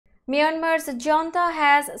Myanmar's junta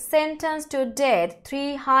has sentenced to death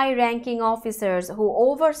 3 high-ranking officers who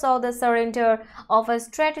oversaw the surrender of a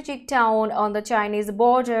strategic town on the Chinese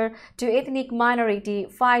border to ethnic minority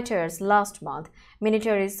fighters last month,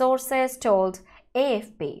 military sources told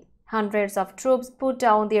AFP. Hundreds of troops put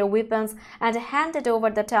down their weapons and handed over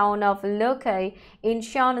the town of Lokai in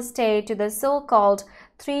Shan State to the so-called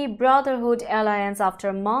Three Brotherhood Alliance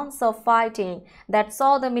after months of fighting that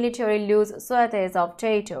saw the military lose swathes of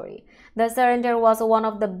territory. The surrender was one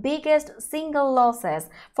of the biggest single losses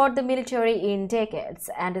for the military in decades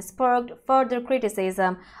and sparked further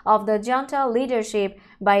criticism of the junta leadership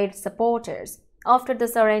by its supporters. After the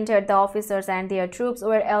surrender, the officers and their troops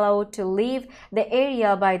were allowed to leave the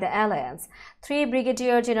area by the alliance. 3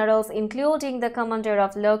 brigadier generals, including the commander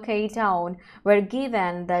of Lokai town, were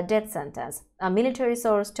given the death sentence, a military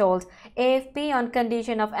source told AFP on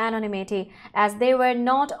condition of anonymity, as they were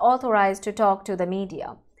not authorized to talk to the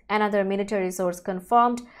media. Another military source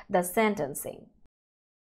confirmed the sentencing.